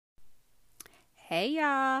Hey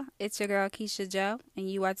y'all, it's your girl Kisha Jo,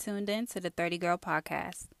 and you are tuned in to the 30 Girl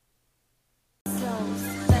Podcast.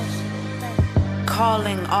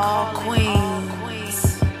 Calling all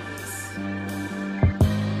queens.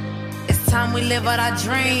 It's time we live out our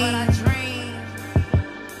dream.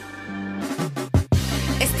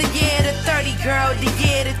 It's the year to 30, girl, the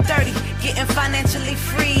year to 30. Getting financially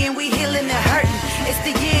free and we healing and hurting. It's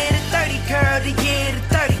the year to 30, girl, the year to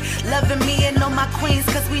 30. Loving me and all my queens,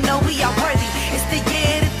 cause we know we are worthy. It's the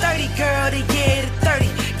year to 30, girl, the year to 30.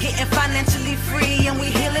 Getting financially free and we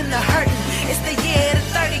healing the hurting. It's the year to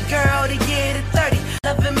 30, girl, the year to 30.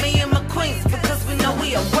 Loving me and my queens, because we know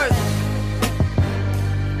we are worthy.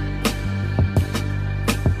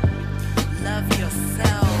 Love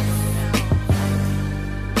yourself.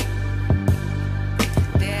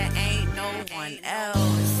 There ain't no one else.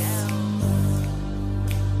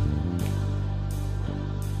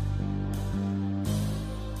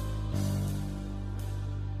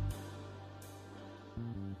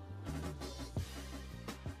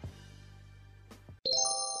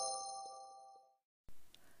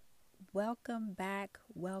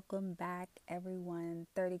 Welcome back, everyone.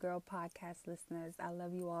 30 Girl Podcast listeners. I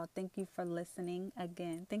love you all. Thank you for listening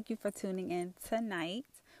again. Thank you for tuning in tonight.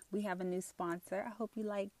 We have a new sponsor. I hope you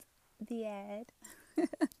liked the ad.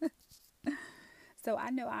 So I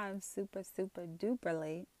know I'm super duper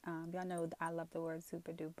late. Y'all know I love the word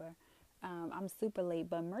super duper. I'm super late,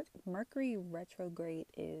 but Mercury retrograde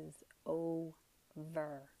is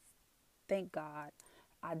over. Thank God.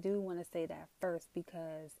 I do want to say that first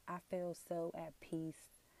because I feel so at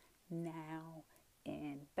peace now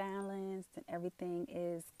and balanced, and everything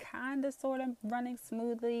is kind of sort of running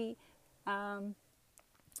smoothly,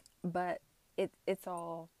 but it's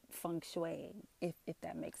all feng shui, if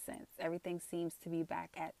that makes sense. Everything seems to be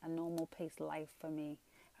back at a normal pace life for me.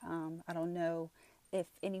 I don't know if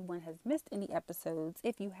anyone has missed any episodes.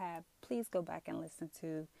 If you have, please go back and listen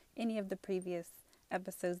to any of the previous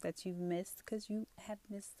episodes that you've missed, because you have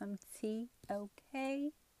missed some tea.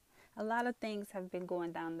 Okay, a lot of things have been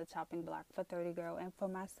going down the chopping block for 30 Girl and for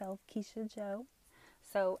myself, Kisha Jo.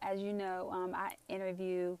 So as you know, I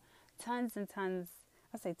interview tons and tons.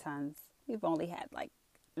 I say tons, we've only had like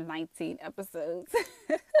 19 episodes.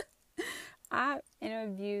 I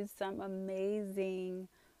interviewed some amazing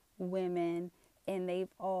women, and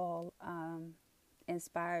they've all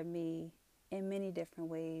inspired me in many different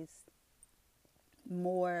ways. In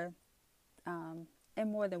more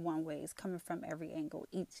than one ways, coming from every angle.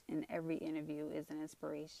 Each and every interview is an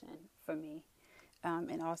inspiration for me,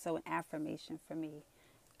 and also an affirmation for me.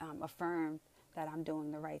 Affirm that I'm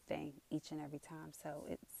doing the right thing each and every time. So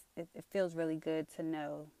it feels really good to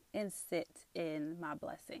know and sit in my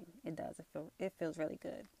blessing. It does. It feels really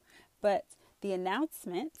good. But the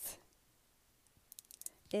announcement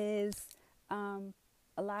is,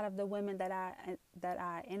 a lot of the women that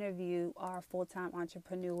I interview are full-time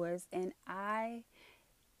entrepreneurs, and I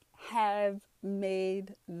have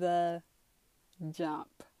made the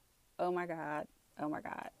jump. Oh my God.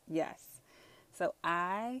 Yes. So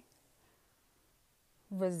I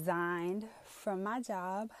resigned from my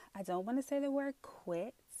job. I don't want to say the word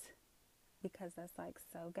quit because that's like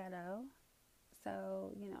so ghetto.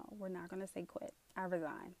 So, we're not going to say quit. I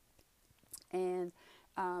resigned. And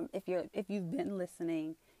if you've been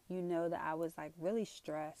listening, you know that I was like really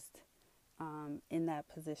stressed in that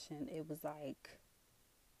position. It was like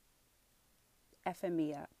effing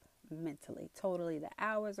me up mentally, totally. The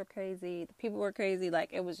hours were crazy, the people were crazy,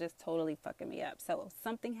 like it was just totally fucking me up. So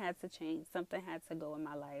something had to change, something had to go in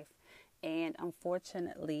my life, and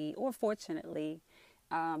unfortunately or fortunately,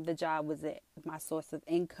 the job was it, my source of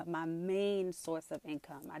income, my main source of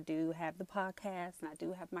income. I do have the podcast, and I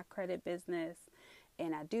do have my credit business,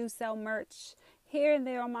 and I do sell merch here and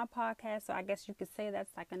there on my podcast. So I guess you could say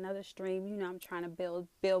that's like another stream. I'm trying to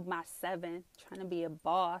build my 7, trying to be a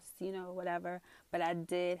boss, whatever. But I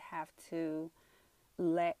did have to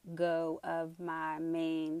let go of my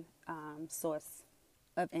main source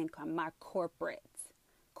of income, my corporate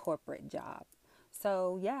job.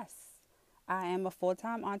 So yes, I am a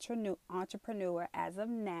full-time entrepreneur as of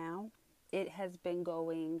now. It has been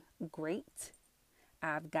going great.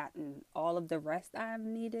 I've gotten all of the rest I've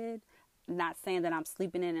needed. Not saying that I'm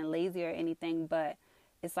sleeping in and lazy or anything, but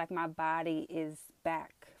it's like my body is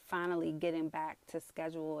back, finally getting back to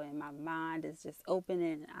schedule, and my mind is just open,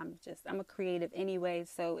 and I'm a creative anyway,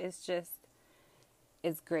 so it's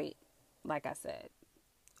great. Like I said,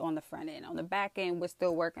 on the front end. On the back end, we're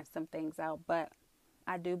still working some things out, but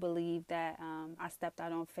I do believe that I stepped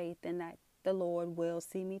out on faith, and that the Lord will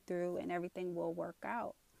see me through and everything will work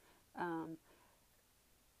out.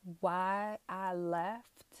 Why I left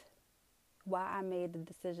why I made the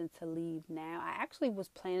decision to leave now. I actually was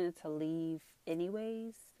planning to leave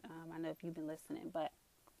anyways. I know if you've been listening, but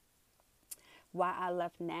why I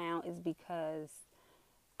left now is because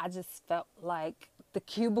I just felt like the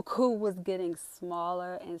cubicle was getting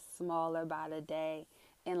smaller and smaller by the day.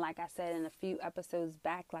 And like I said in a few episodes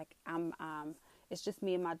back, like it's just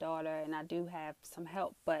me and my daughter, and I do have some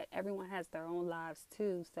help, but everyone has their own lives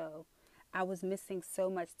too. So I was missing so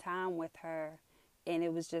much time with her, and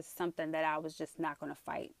it was just something that I was just not going to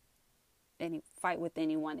fight with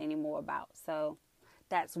anyone anymore about. So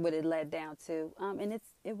that's what it led down to. And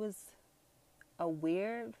it was a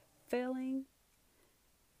weird feeling,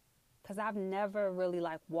 because I've never really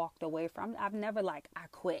like walked away from. I've never like I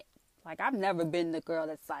quit. Like I've never been the girl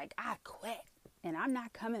that's like I quit and I'm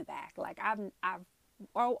not coming back. Like I've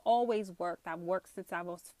always worked. I've worked since I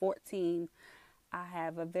was 14. I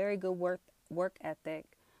have a very good work ethic.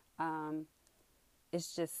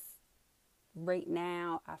 It's just right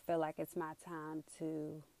now I feel like it's my time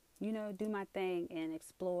to, do my thing and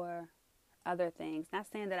explore other things. Not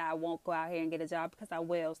saying that I won't go out here and get a job, because I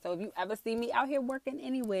will. So if you ever see me out here working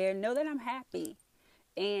anywhere, know that I'm happy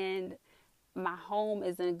and my home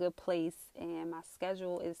is in a good place and my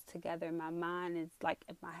schedule is together. My mind is like,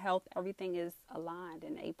 my health, everything is aligned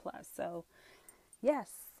and A+. So yes,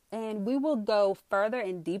 and we will go further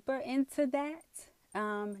and deeper into that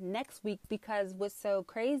next week, because what's so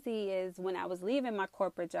crazy is when I was leaving my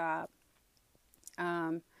corporate job,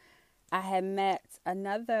 I had met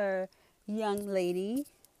another young lady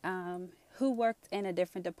who worked in a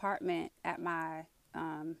different department at my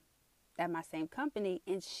same company,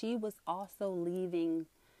 and she was also leaving,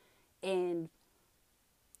 and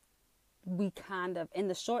we kind of, in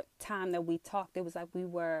the short time that we talked, it was like we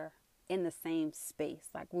were in the same space,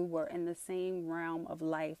 like we were in the same realm of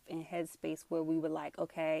life and headspace, where we were like,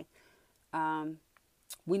 okay,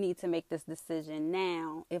 we need to make this decision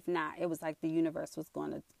now. If not, it was like the universe was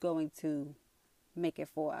going to make it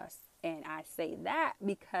for us. And I say that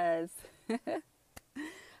because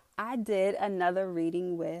I did another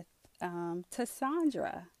reading with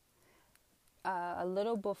Cassandra a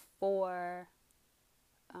little before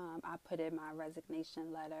I put in my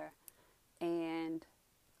resignation letter. And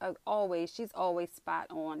she's always spot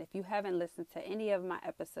on. If you haven't listened to any of my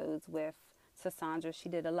episodes with Cassandra, she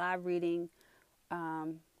did a live reading.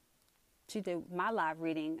 She did my live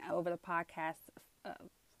reading over the podcast a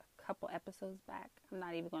couple episodes back. I'm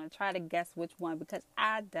not even going to try to guess which one, because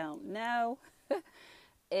I don't know.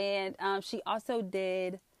 And she also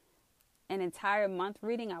did an entire month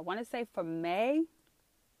reading, I want to say for May,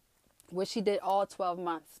 where she did all 12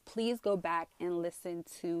 months. Please go back and listen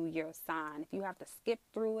to your sign. If you have to skim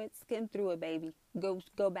through it, baby.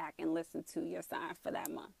 Go back and listen to your sign for that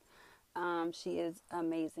month. She is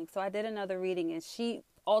amazing. So I did another reading, and she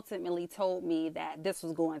ultimately told me that this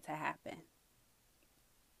was going to happen.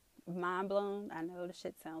 Mind blown. I know the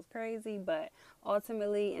shit sounds crazy, but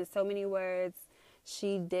ultimately, in so many words,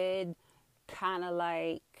 she did kind of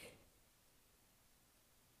like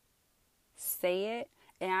say it.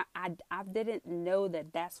 And I didn't know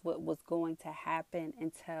that that's what was going to happen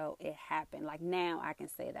until it happened. Like now I can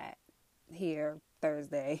say that here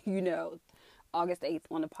Thursday, August 8th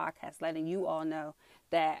on the podcast, letting you all know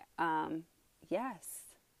that, yes,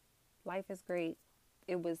 life is great.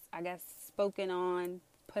 It was, I guess, spoken on,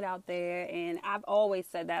 put out there. And I've always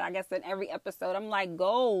said that, I guess, in every episode. I'm like,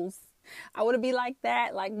 goals. I want to be like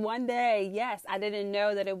that, like one day. Yes, I didn't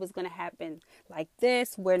know that it was going to happen like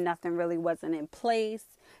this, where nothing really wasn't in place.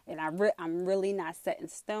 And I'm really not set in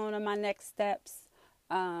stone on my next steps.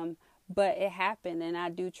 But it happened, and I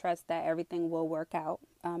do trust that everything will work out.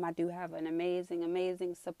 I do have an amazing,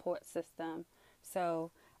 amazing support system. So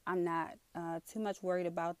I'm not too much worried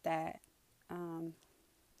about that.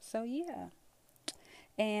 So yeah.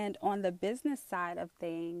 And on the business side of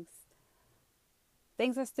things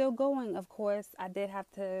are still going, of course. I did have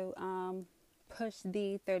to push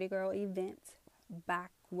the 30 Girl event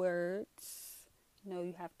backwards.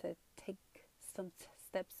 You have to take some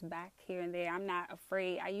steps back here and there. I'm not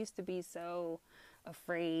afraid. I used to be so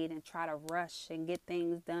afraid and try to rush and get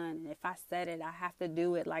things done. And if I said it, I have to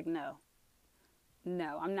do it. Like, no,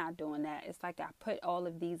 I'm not doing that. It's like I put all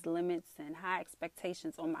of these limits and high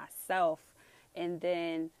expectations on myself. And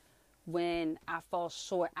then when I fall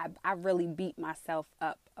short, I really beat myself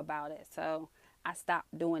up about it. So I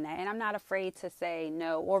stopped doing that. And I'm not afraid to say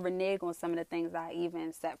no or renege on some of the things I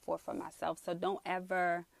even set forth for myself. So don't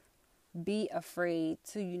ever be afraid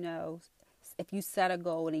to, if you set a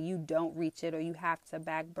goal and you don't reach it, or you have to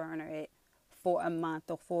back burner it for a month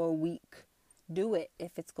or for a week, do it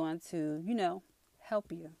if it's going to,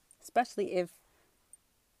 help you. Especially if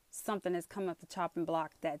something has come up the chopping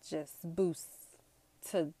block that just boosts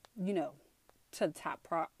to, to the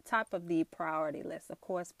top of the priority list. Of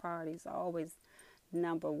course, priorities are always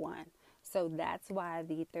number one. So that's why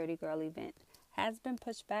the 30 Girl event has been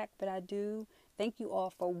pushed back. But I do thank you all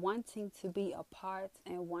for wanting to be a part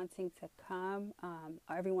and wanting to come.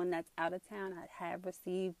 Everyone that's out of town, I have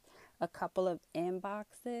received a couple of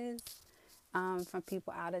inboxes from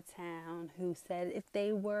people out of town who said if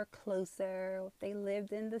they were closer, if they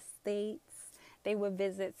lived in the States, they would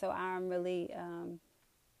visit. So I'm really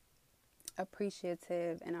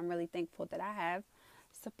appreciative, and I'm really thankful that I have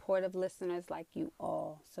supportive listeners like you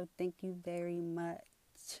all. So thank you very much.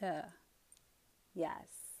 Yes.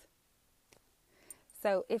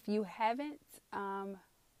 So if you haven't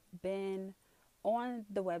been on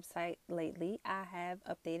the website lately, I have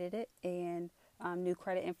updated it, and new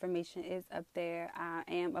credit information is up there. I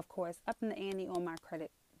am, of course, up in the ante on my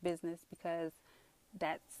credit business because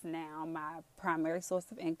that's now my primary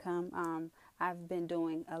source of income. I've been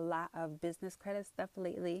doing a lot of business credit stuff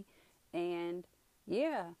lately, and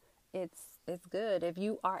yeah, it's good. If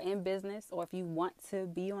you are in business or if you want to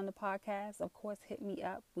be on the podcast, of course, hit me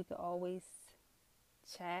up. We could always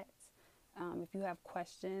chat. If you have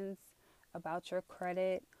questions about your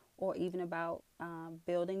credit or even about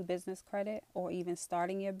building business credit or even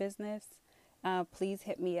starting your business, please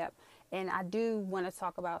hit me up. And I do want to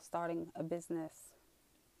talk about starting a business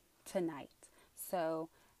tonight. So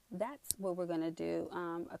that's what we're going to do.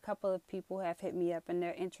 A couple of people have hit me up and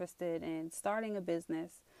they're interested in starting a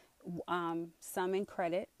business, some in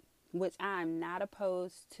credit, which I'm not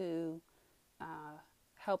opposed to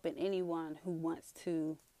helping anyone who wants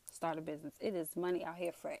to start a business. It is money out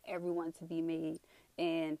here for everyone to be made.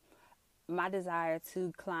 And my desire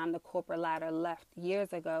to climb the corporate ladder left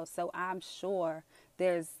years ago. So I'm sure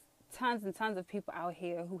there's tons and tons of people out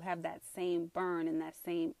here who have that same burn and that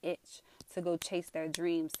same itch to go chase their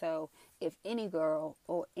dreams. So if any girl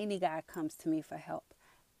or any guy comes to me for help,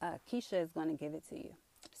 Kisha is going to give it to you.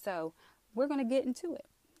 So we're going to get into it.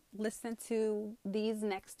 Listen to these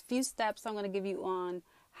next few steps I'm going to give you on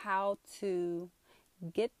how to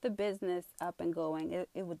get the business up and going.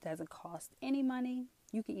 It doesn't cost any money.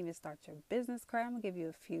 You can even start your business credit. I'm going to give you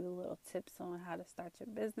a few little tips on how to start your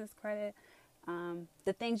business credit.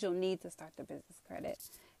 The things you'll need to start the business credit.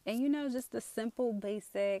 And, just the simple,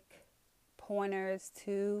 basic pointers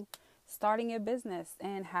to starting your business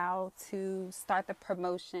and how to start the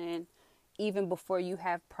promotion even before you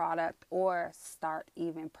have product or start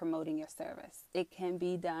even promoting your service. It can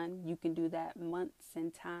be done. You can do that months in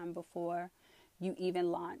time before you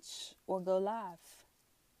even launch or go live.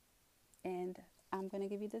 And I'm going to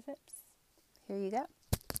give you the tips. Here you go.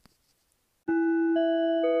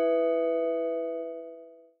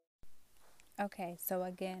 Okay, so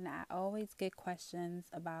again, I always get questions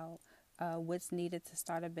about what's needed to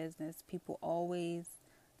start a business. People always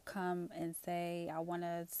come and say, I want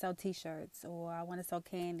to sell t-shirts or I want to sell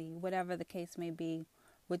candy, whatever the case may be.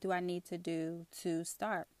 What do I need to do to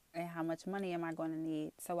start? And how much money am I going to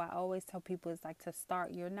need? So I always tell people it's like to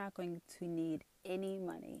start, you're not going to need any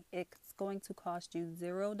money. It's going to cost you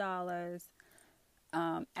 $0,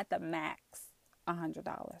 at the max $100.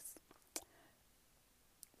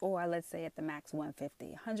 Or let's say at the max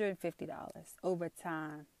 $150 over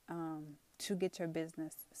time to get your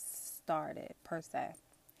business started per se.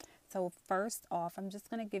 So first off, I'm just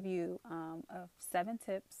going to give you 7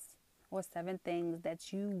 tips or 7 things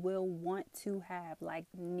that you will want to have, like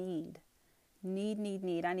need.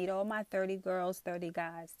 I need all my 30 girls, 30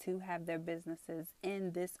 guys to have their businesses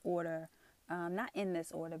in this order. Not in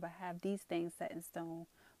this order, but have these things set in stone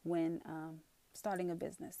when starting a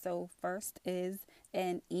business. So first is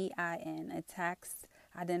an EIN, a tax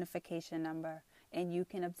identification number. And you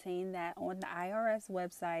can obtain that on the IRS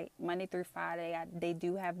website Monday through Friday. They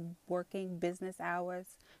do have working business hours.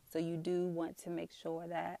 So you do want to make sure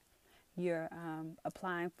that you're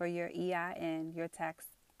applying for your EIN, your tax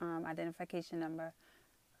identification number,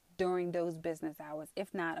 during those business hours.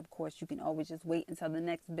 If not, of course, you can always just wait until the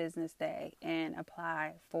next business day and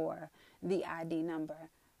apply for the ID number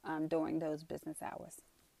during those business hours.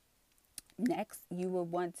 Next, you will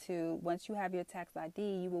want to, once you have your tax ID,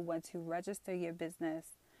 you will want to register your business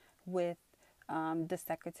with the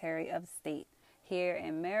Secretary of State. Here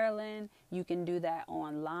in Maryland, you can do that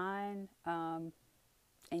online, and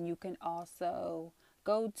you can also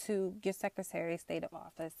go to your Secretary of State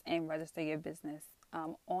office and register your business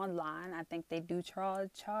online. I think they do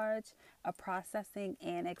charge a processing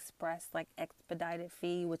and expedited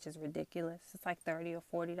fee, which is ridiculous. It's like $30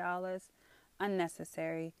 or $40,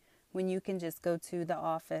 unnecessary. when you can just go to the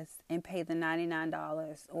office and pay the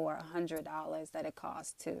 $99 or $100 that it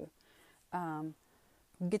costs to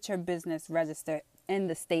get your business registered in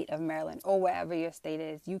the state of Maryland or wherever your state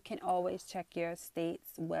is. You can always check your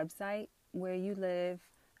state's website where you live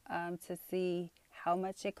to see how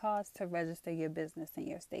much it costs to register your business in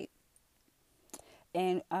your state.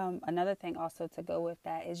 And another thing also to go with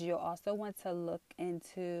that is you'll also want to look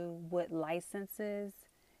into what licenses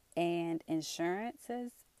and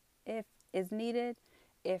insurances if is needed,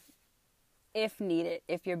 if needed,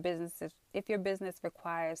 if your business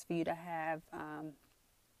requires for you to have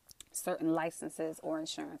certain licenses or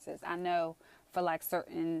insurances. I know for like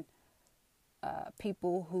certain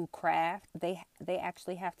people who craft, they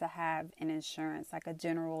actually have to have an insurance, like a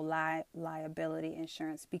general liability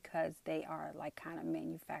insurance, because they are like kind of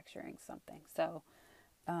manufacturing something. So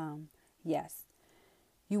yes,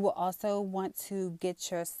 you will also want to get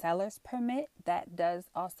your seller's permit. That does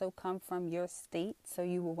also come from your state. So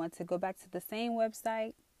you will want to go back to the same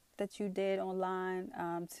website that you did online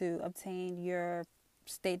to obtain your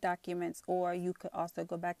state documents, or you could also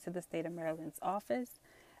go back to the state of Maryland's office.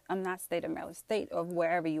 I'm not state of Maryland, state of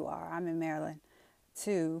wherever you are. I'm in Maryland,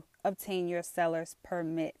 to obtain your seller's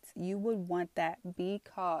permit. You would want that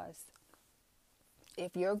because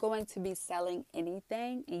if you're going to be selling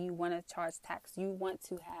anything and you want to charge tax, you want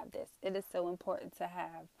to have this. It is so important to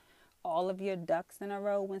have all of your ducks in a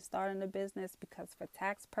row when starting a business, because for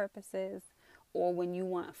tax purposes, or when you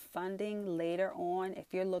want funding later on,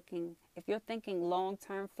 if you're thinking long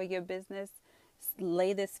term for your business,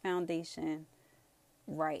 lay this foundation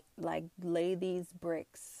right. Like, lay these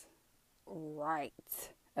bricks right.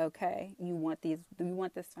 Okay? You want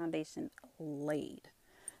this foundation laid.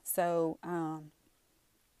 So,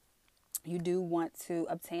 you do want to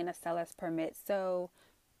obtain a seller's permit so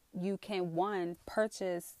you can,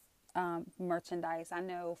 purchase merchandise. I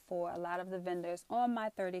know for a lot of the vendors on my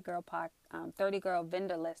 30 Girl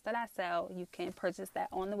vendor list that I sell, you can purchase that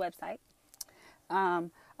on the website. A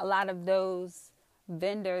lot of those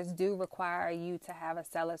vendors do require you to have a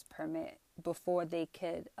seller's permit before they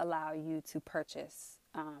could allow you to purchase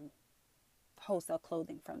wholesale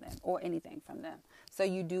clothing from them or anything from them. So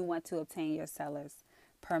you do want to obtain your seller's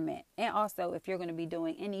permit. And also, if you're going to be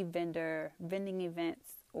doing any vending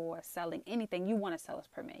events or selling anything, you want a seller's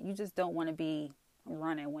permit. You just don't want to be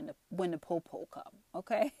running when the po-po come.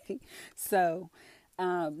 Okay. So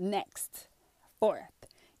next, fourth,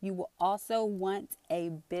 you will also want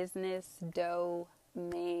a business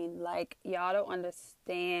domain. Like, y'all don't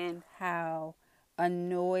understand how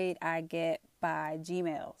annoyed I get by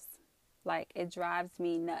Gmails. Like, it drives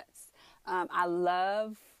me nuts. I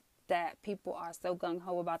love that people are so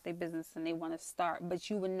gung-ho about their business and they want to start, but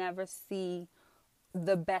you would never see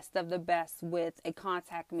the best of the best with a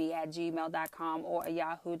contact me at gmail.com or a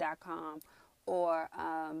yahoo.com or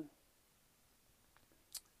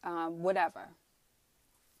whatever,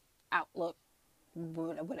 Outlook,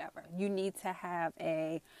 whatever. You need to have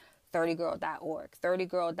a 30girl.org,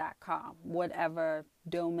 30girl.com, whatever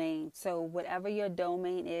domain. So whatever your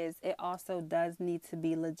domain is, it also does need to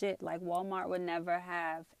be legit. Like, Walmart would never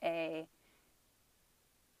have a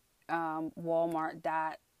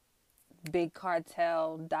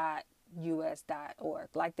walmart.bigcartel.us.org.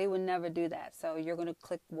 Like, they would never do that. So you're going to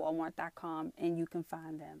click walmart.com and you can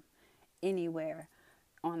find them anywhere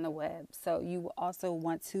on the web. So you will also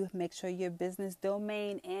want to make sure your business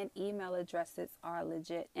domain and email addresses are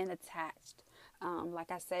legit and attached.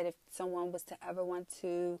 Like I said, if someone was to ever want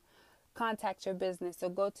to contact your business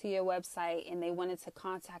or go to your website and they wanted to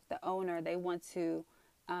contact the owner, they want to,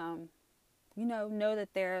 know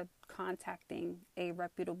that they're contacting a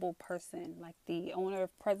reputable person, like the owner or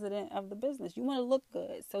president of the business. You want to look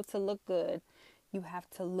good. So to look good, you have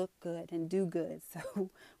to look good and do good.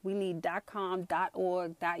 So we need .com,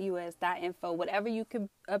 .org, .us, .info, whatever you can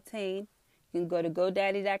obtain. You can go to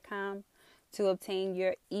GoDaddy.com to obtain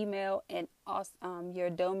your email and your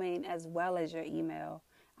domain as well as your email.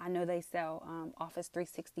 I know they sell Office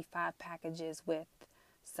 365 packages with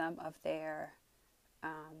some of their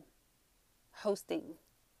hosting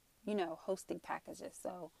packages.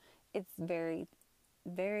 So it's very,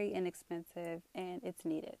 very inexpensive and it's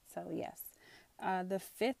needed. So yes. The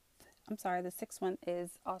sixth one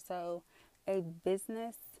is also a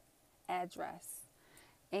business address.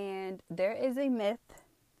 And there is a myth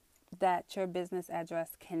that your business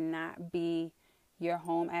address cannot be your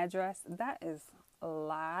home address. That is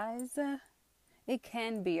lies. It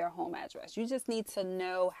can be your home address. You just need to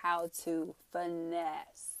know how to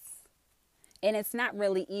finesse. And it's not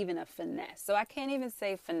really even a finesse. So I can't even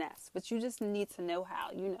say finesse, but you just need to know how,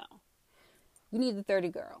 you need the 30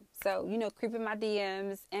 girl. So, creep in my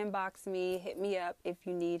DMs, inbox me, hit me up if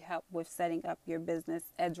you need help with setting up your business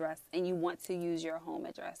address and you want to use your home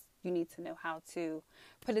address. You need to know how to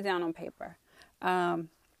put it down on paper.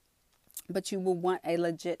 But you will want a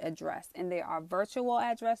legit address. And there are virtual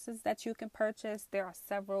addresses that you can purchase. There are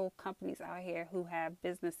several companies out here who have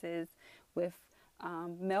businesses with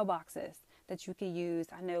mailboxes that you can use.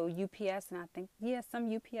 I know UPS, and I think,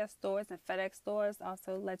 some UPS stores and FedEx stores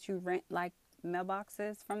also let you rent like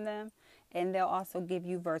mailboxes from them. And they'll also give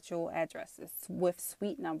you virtual addresses with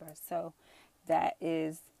suite numbers. So that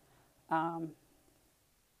is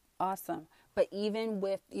awesome. But even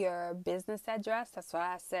with your business address, that's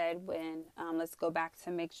why I said when, let's go back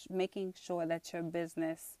to making sure that your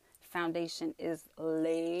business foundation is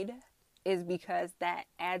laid, is because that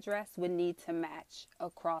address would need to match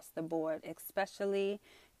across the board, especially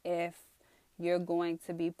if you're going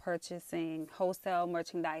to be purchasing wholesale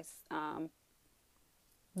merchandise,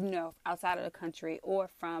 outside of the country or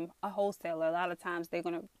from a wholesaler. A lot of times they're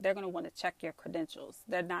gonna want to check your credentials.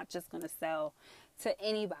 They're not just gonna sell to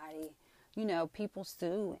anybody. People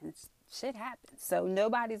sue and shit happens. So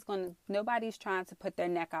nobody's trying to put their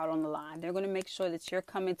neck out on the line. They're going to make sure that you're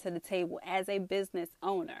coming to the table as a business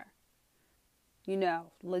owner,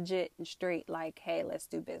 legit and straight, like, hey, let's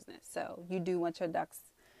do business. So you do want your ducks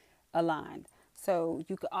aligned. So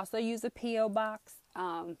you could also use a P.O. box.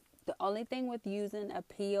 The only thing with using a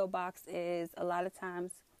P.O. box is a lot of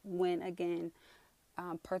times when, again,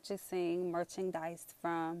 purchasing merchandise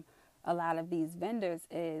from a lot of these vendors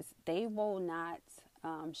is they will not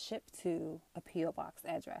ship to a P.O. box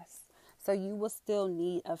address. So you will still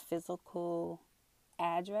need a physical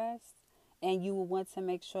address, and you will want to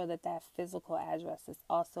make sure that that physical address is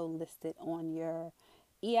also listed on your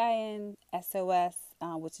EIN, SOS,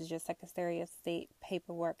 which is your Secretary of State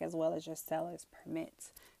paperwork, as well as your seller's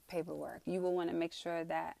permit paperwork. You will want to make sure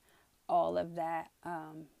that all of that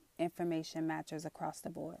information matches across the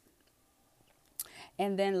board.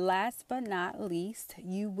 And then last but not least,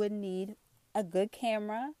 you would need a good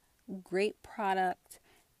camera, great product,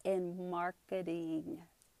 and marketing.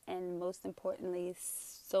 And most importantly,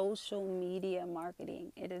 social media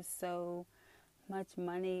marketing. It is so much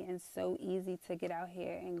money and so easy to get out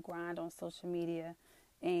here and grind on social media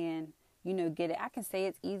and, get it. I can say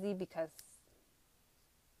it's easy because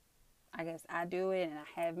I guess I do it and I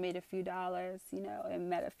have made a few dollars, and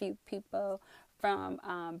met a few people from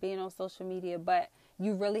being on social media, but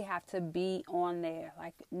you really have to be on there,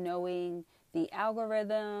 like knowing the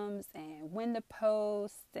algorithms and when to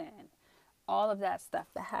post and all of that stuff,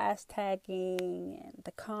 the hashtagging and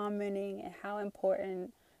the commenting and how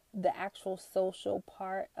important the actual social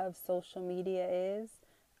part of social media is.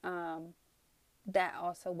 That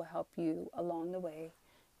also will help you along the way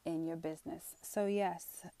in your business. So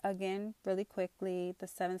yes, again, really quickly, the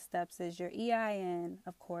 7 steps is your EIN,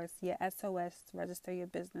 of course, your SOS, register your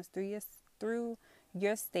business through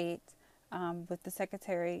your state with the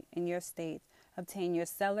secretary in your state, obtain your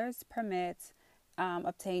seller's permit,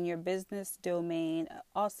 obtain your business domain,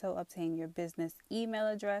 also obtain your business email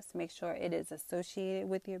address, make sure it is associated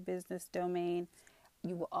with your business domain.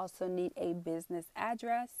 You will also need a business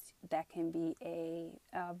address. That can be a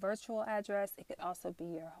virtual address. It could also be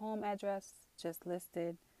your home address, just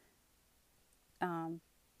listed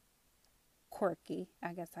quirky,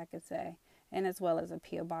 I guess I could say. And as well as a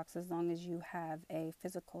P.O. box, as long as you have a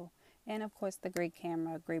physical. And of course, the great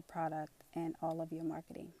camera, great product, and all of your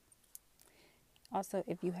marketing. Also,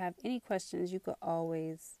 if you have any questions, you could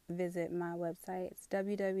always visit my website. It's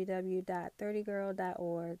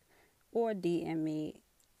www.30girl.org. Or DM me,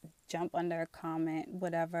 jump under a comment,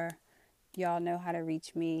 whatever. Y'all know how to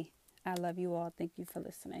reach me. I love you all. Thank you for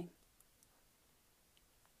listening.